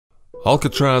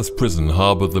Alcatraz prison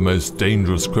harboured the most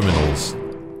dangerous criminals.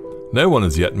 No one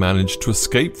has yet managed to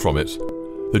escape from it.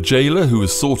 The jailer who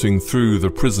was sorting through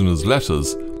the prisoners'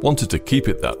 letters wanted to keep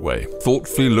it that way,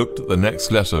 thoughtfully looked at the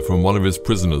next letter from one of his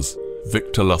prisoners,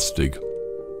 Victor Lustig.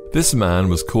 This man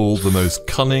was called the most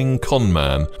cunning con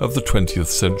man of the 20th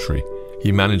century.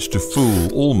 He managed to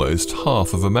fool almost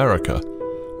half of America,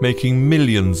 making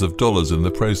millions of dollars in the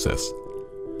process.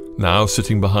 Now,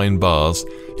 sitting behind bars,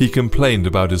 he complained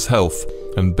about his health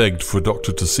and begged for a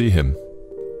doctor to see him.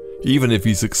 Even if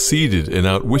he succeeded in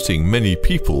outwitting many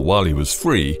people while he was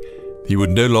free, he would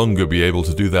no longer be able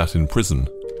to do that in prison.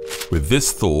 With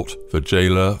this thought, the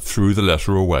jailer threw the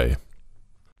letter away.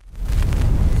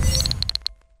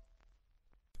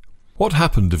 What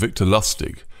happened to Victor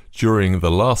Lustig during the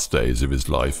last days of his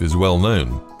life is well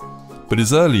known, but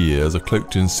his early years are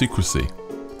cloaked in secrecy.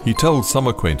 He told some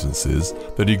acquaintances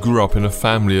that he grew up in a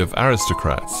family of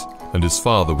aristocrats and his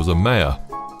father was a mayor.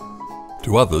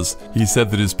 To others, he said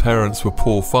that his parents were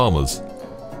poor farmers.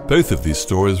 Both of these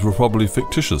stories were probably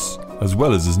fictitious, as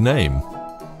well as his name.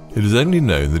 It is only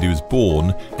known that he was born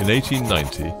in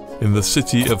 1890 in the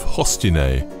city of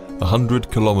Hostinje, 100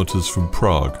 kilometers from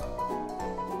Prague.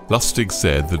 Lustig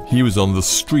said that he was on the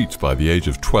street by the age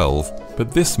of 12,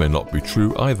 but this may not be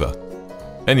true either.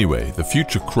 Anyway, the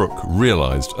future crook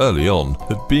realized early on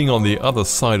that being on the other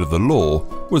side of the law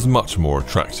was much more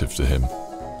attractive to him.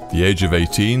 At the age of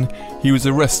 18, he was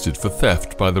arrested for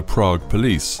theft by the Prague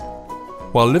police.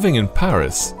 While living in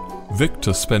Paris,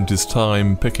 Victor spent his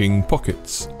time picking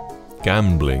pockets,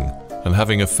 gambling, and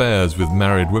having affairs with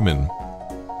married women.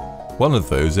 One of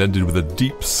those ended with a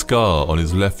deep scar on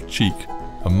his left cheek,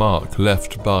 a mark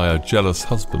left by a jealous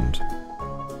husband.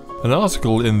 An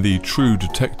article in the True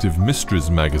Detective Mysteries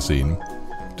magazine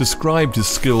described his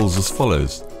skills as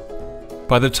follows.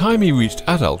 By the time he reached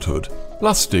adulthood,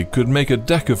 Lustig could make a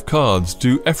deck of cards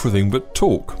do everything but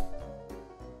talk.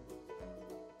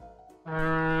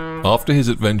 After his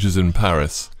adventures in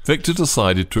Paris, Victor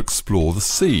decided to explore the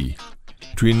sea.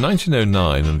 Between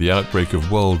 1909 and the outbreak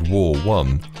of World War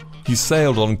I, he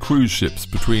sailed on cruise ships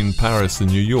between Paris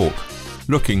and New York,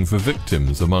 looking for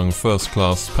victims among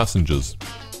first-class passengers.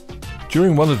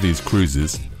 During one of these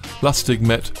cruises, Lustig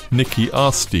met Nicky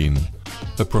Arstein,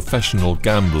 a professional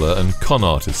gambler and con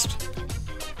artist.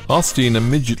 Arstein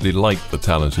immediately liked the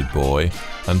talented boy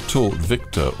and taught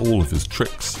Victor all of his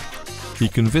tricks. He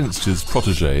convinced his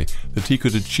protégé that he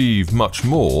could achieve much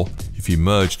more if he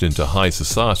merged into high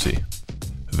society.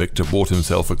 Victor bought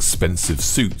himself expensive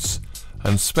suits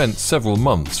and spent several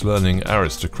months learning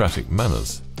aristocratic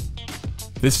manners.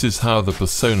 This is how the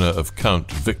persona of Count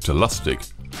Victor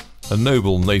Lustig, a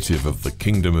noble native of the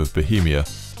Kingdom of Bohemia,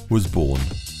 was born.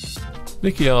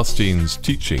 Nicky Arstein's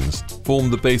teachings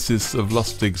formed the basis of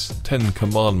Lustig's 10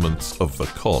 Commandments of the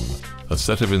Con, a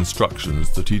set of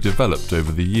instructions that he developed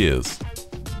over the years.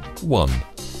 1.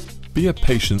 Be a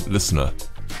patient listener.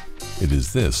 It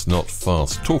is this, not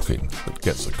fast talking, that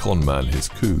gets a con man his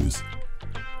coups.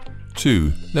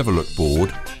 2. Never look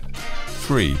bored.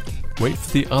 3. Wait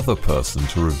for the other person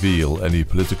to reveal any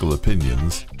political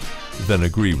opinions, then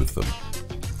agree with them.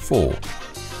 4.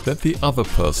 Let the other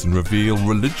person reveal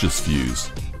religious views,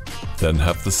 then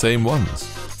have the same ones.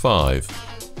 5.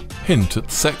 Hint at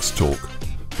sex talk,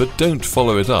 but don't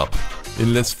follow it up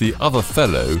unless the other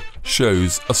fellow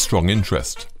shows a strong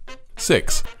interest.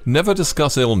 6. Never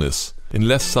discuss illness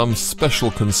unless some special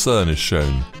concern is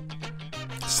shown.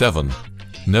 7.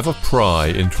 Never pry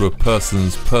into a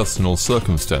person's personal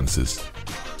circumstances.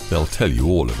 They'll tell you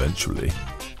all eventually.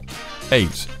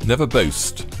 8. Never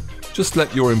boast. Just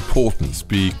let your importance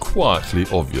be quietly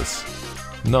obvious.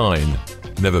 9.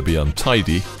 Never be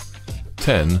untidy.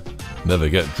 10. Never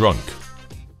get drunk.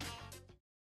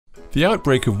 The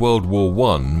outbreak of World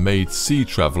War I made sea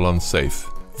travel unsafe.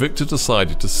 Victor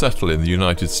decided to settle in the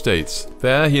United States.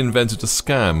 There he invented a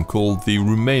scam called the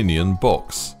Romanian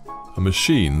box, a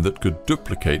machine that could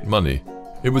duplicate money.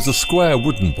 It was a square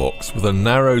wooden box with a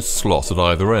narrow slot at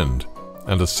either end,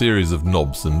 and a series of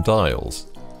knobs and dials.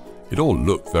 It all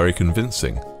looked very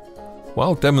convincing.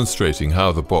 While demonstrating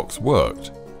how the box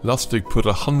worked, Lustig put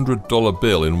a $100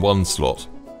 bill in one slot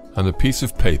and a piece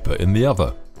of paper in the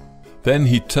other. Then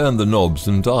he turned the knobs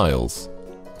and dials.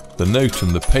 The note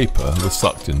and the paper were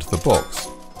sucked into the box.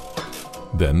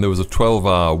 Then there was a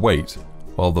 12-hour wait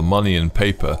while the money and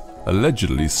paper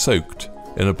allegedly soaked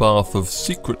in a bath of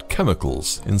secret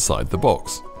chemicals inside the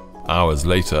box. Hours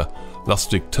later,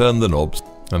 Lustig turned the knobs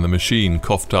and the machine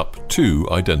coughed up 2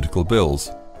 identical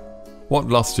bills. What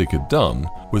Lustig had done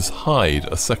was hide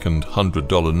a second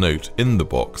 $100 note in the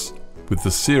box, with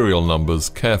the serial numbers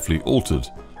carefully altered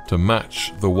to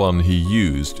match the one he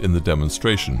used in the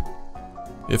demonstration.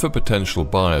 If a potential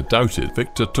buyer doubted,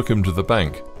 Victor took him to the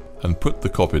bank and put the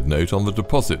copied note on the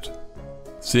deposit.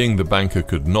 Seeing the banker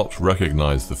could not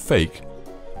recognize the fake,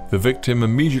 the victim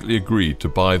immediately agreed to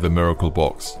buy the miracle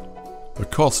box. The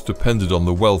cost depended on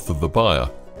the wealth of the buyer,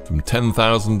 from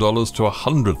 $10,000 to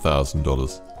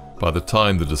 $100,000. By the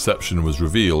time the deception was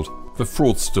revealed, the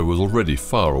fraudster was already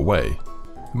far away.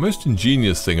 The most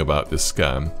ingenious thing about this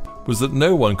scam was that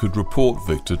no one could report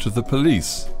Victor to the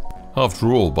police.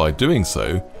 After all, by doing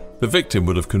so, the victim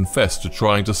would have confessed to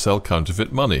trying to sell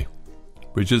counterfeit money,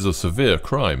 which is a severe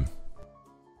crime.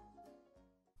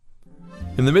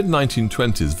 In the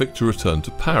mid-1920s, Victor returned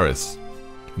to Paris.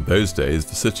 In those days,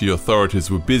 the city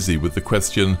authorities were busy with the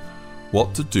question,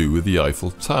 what to do with the Eiffel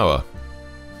Tower?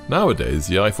 Nowadays,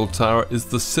 the Eiffel Tower is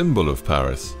the symbol of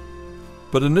Paris,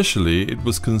 but initially it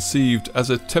was conceived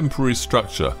as a temporary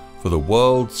structure for the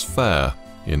World's Fair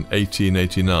in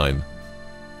 1889.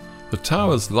 The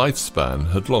tower's lifespan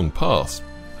had long passed,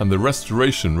 and the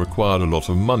restoration required a lot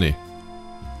of money.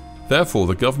 Therefore,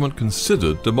 the government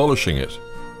considered demolishing it.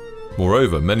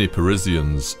 Moreover, many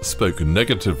Parisians spoke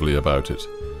negatively about it,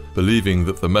 believing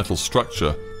that the metal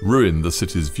structure ruined the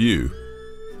city's view.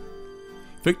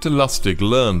 Victor Lustig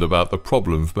learned about the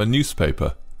problem from a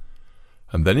newspaper,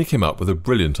 and then he came up with a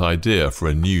brilliant idea for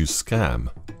a new scam.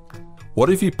 What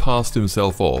if he passed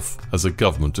himself off as a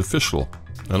government official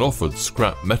and offered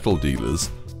scrap metal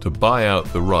dealers to buy out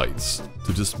the rights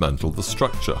to dismantle the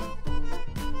structure?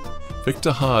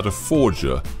 Victor hired a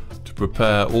forger to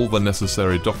prepare all the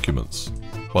necessary documents.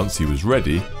 Once he was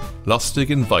ready, Lustig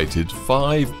invited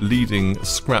 5 leading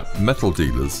scrap metal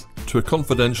dealers to a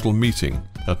confidential meeting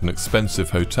at an expensive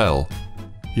hotel.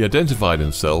 He identified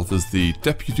himself as the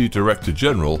Deputy Director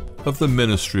General of the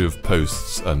Ministry of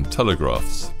Posts and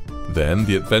Telegraphs. Then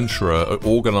the adventurer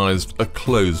organized a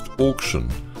closed auction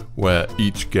where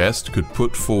each guest could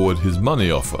put forward his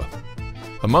money offer.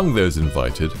 Among those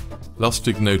invited,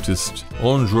 Lustig noticed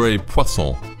André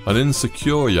Poisson, an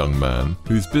insecure young man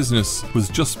whose business was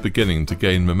just beginning to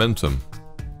gain momentum.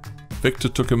 Victor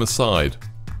took him aside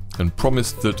and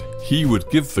promised that he would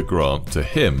give the grant to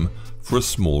him for a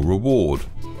small reward.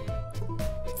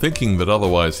 Thinking that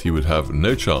otherwise he would have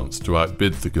no chance to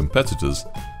outbid the competitors,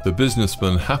 the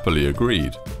businessman happily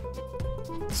agreed.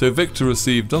 So Victor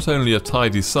received not only a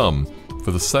tidy sum for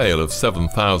the sale of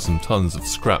 7,000 tons of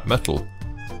scrap metal,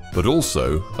 but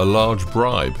also a large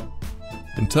bribe.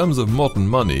 In terms of modern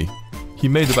money, he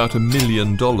made about $1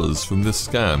 million from this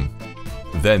scam.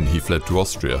 Then he fled to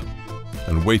Austria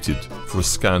and waited for a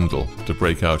scandal to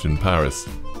break out in Paris.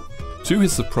 To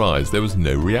his surprise, there was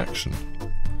no reaction.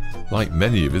 Like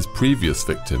many of his previous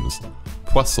victims,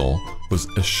 Poisson was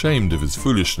ashamed of his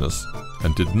foolishness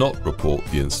and did not report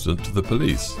the incident to the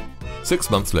police. 6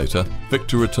 months later,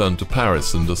 Victor returned to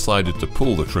Paris and decided to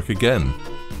pull the trick again.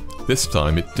 This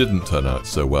time it didn't turn out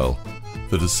so well.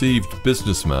 The deceived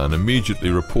businessman immediately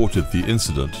reported the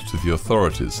incident to the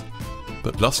authorities,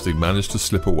 but Lustig managed to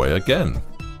slip away again.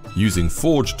 Using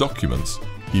forged documents,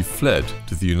 he fled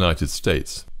to the United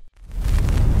States.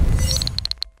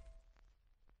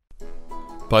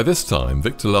 By this time,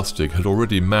 Victor Lustig had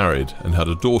already married and had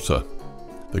a daughter.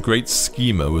 The great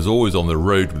schemer was always on the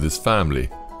road with his family,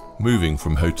 moving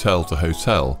from hotel to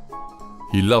hotel.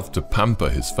 He loved to pamper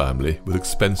his family with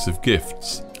expensive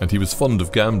gifts, and he was fond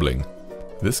of gambling.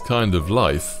 This kind of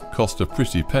life cost a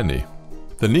pretty penny.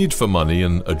 The need for money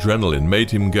and adrenaline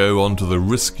made him go on to the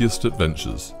riskiest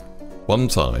adventures. One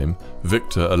time,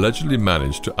 Victor allegedly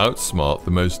managed to outsmart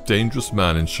the most dangerous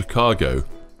man in Chicago,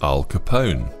 Al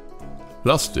Capone.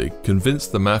 Lustig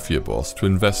convinced the mafia boss to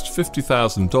invest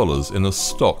 $50,000 in a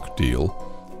stock deal,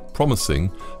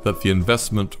 promising that the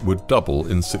investment would double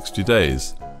in 60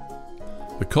 days.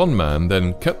 The con man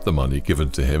then kept the money given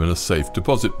to him in a safe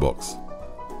deposit box.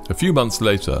 A few months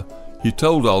later, he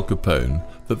told Al Capone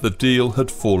that the deal had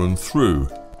fallen through,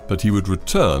 but he would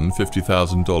return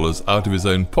 $50,000 out of his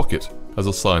own pocket as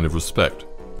a sign of respect.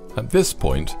 At this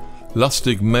point,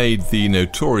 Lustig made the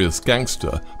notorious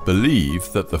gangster believe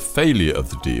that the failure of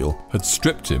the deal had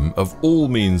stripped him of all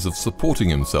means of supporting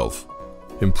himself.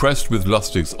 Impressed with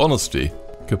Lustig's honesty,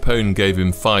 Capone gave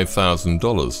him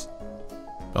 $5,000.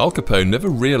 Al Capone never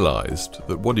realized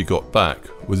that what he got back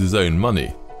was his own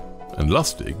money, and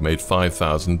Lustig made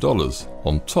 $5,000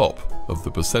 on top of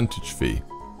the percentage fee.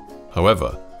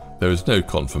 However, there is no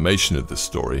confirmation of this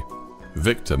story.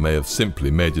 Victor may have simply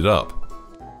made it up.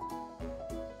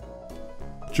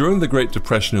 During the Great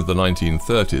Depression of the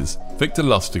 1930s, Victor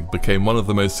Lustig became one of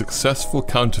the most successful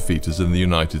counterfeiters in the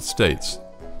United States.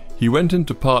 He went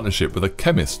into partnership with a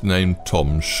chemist named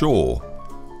Tom Shaw.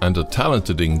 and a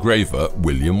talented engraver,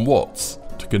 William Watts,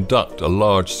 to conduct a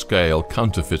large-scale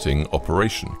counterfeiting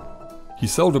operation. He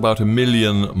sold about $1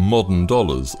 million modern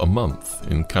dollars a month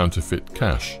in counterfeit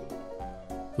cash.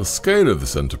 The scale of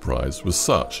this enterprise was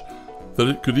such that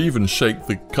it could even shake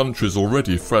the country's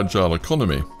already fragile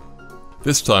economy.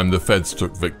 This time the feds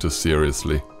took Victor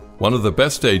seriously. One of the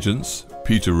best agents,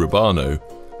 Peter Rubano,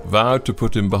 vowed to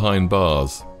put him behind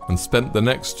bars and spent the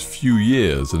next few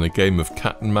years in a game of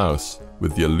cat and mouse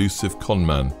with the elusive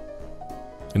conman.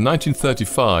 In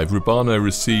 1935, Rubano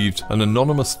received an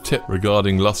anonymous tip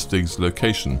regarding Lustig's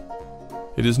location.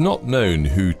 It is not known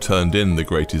who turned in the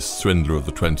greatest swindler of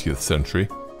the 20th century.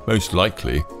 Most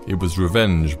likely, it was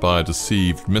revenge by a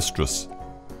deceived mistress.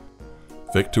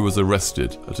 Victor was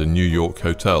arrested at a New York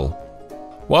hotel.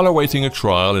 While awaiting a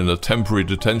trial in a temporary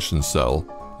detention cell,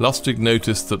 Lustig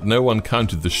noticed that no one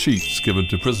counted the sheets given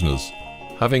to prisoners.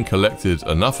 Having collected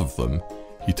enough of them,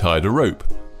 he tied a rope,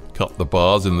 cut the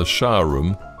bars in the shower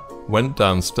room, went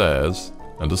downstairs,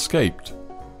 and escaped.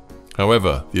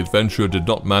 However, the adventurer did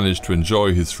not manage to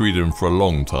enjoy his freedom for a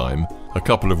long time. A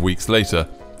couple of weeks later,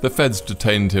 the feds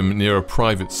detained him near a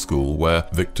private school where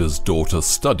Victor's daughter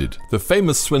studied. The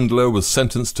famous swindler was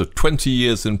sentenced to 20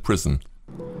 years in prison.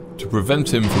 To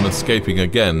prevent him from escaping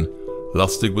again,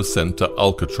 Lustig was sent to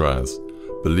Alcatraz,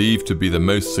 believed to be the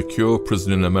most secure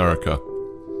prison in America.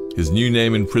 His new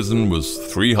name in prison was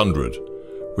 300,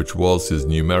 which was his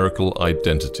numerical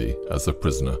identity as a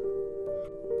prisoner.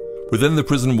 Within the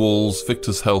prison walls,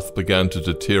 Victor's health began to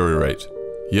deteriorate.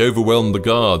 He overwhelmed the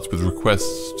guards with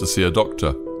requests to see a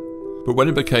doctor. But when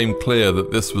it became clear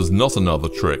that this was not another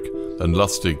trick and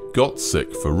Lustig got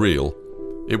sick for real,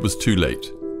 it was too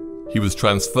late. He was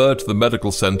transferred to the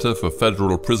medical center for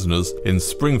federal prisoners in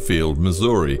Springfield,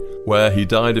 Missouri, where he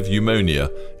died of pneumonia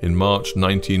in March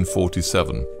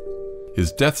 1947.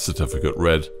 His death certificate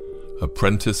read,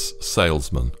 "Apprentice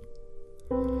Salesman."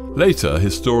 Later,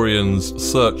 historians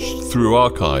searched through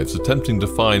archives attempting to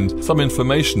find some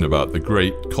information about the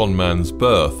great conman's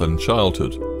birth and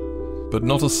childhood. But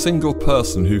not a single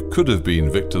person who could have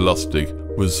been Victor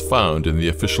Lustig was found in the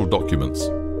official documents.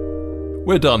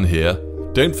 We're done here.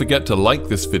 Don't forget to like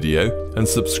this video and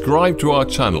subscribe to our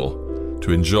channel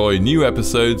to enjoy new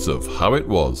episodes of How It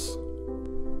Was.